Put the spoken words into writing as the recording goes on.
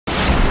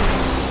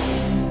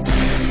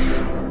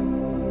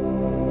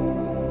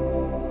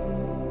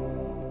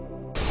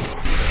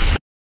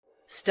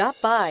Stop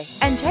by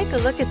and take a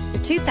look at the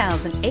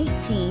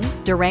 2018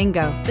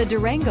 Durango. The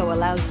Durango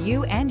allows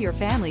you and your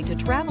family to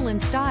travel in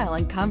style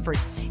and comfort.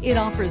 It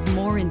offers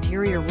more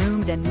interior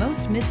room than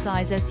most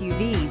midsize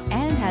SUVs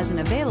and has an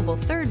available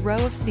third row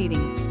of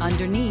seating.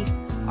 Underneath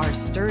are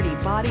sturdy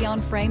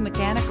body-on-frame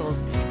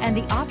mechanicals and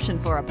the option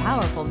for a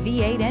powerful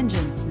V8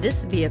 engine.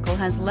 This vehicle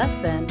has less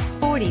than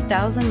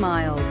 40,000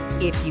 miles.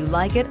 If you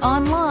like it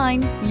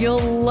online, you'll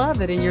love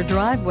it in your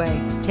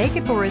driveway. Take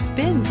it for a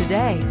spin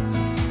today.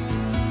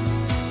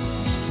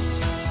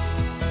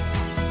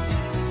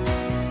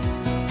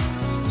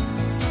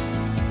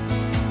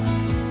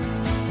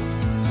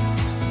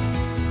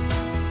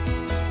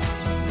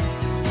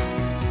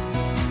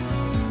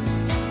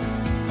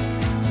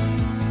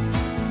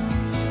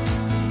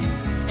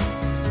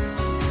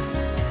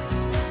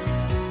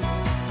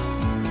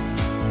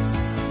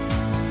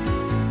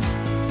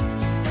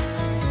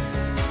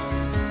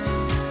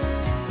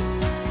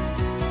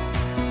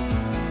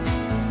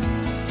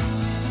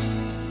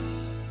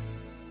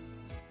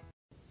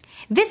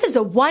 This is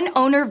a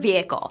one-owner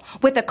vehicle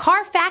with a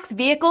Carfax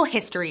Vehicle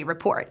History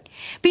Report.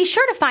 Be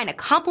sure to find a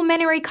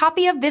complimentary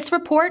copy of this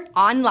report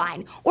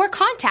online or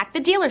contact the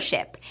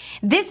dealership.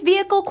 This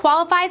vehicle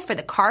qualifies for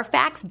the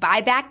Carfax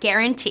Buyback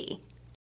Guarantee.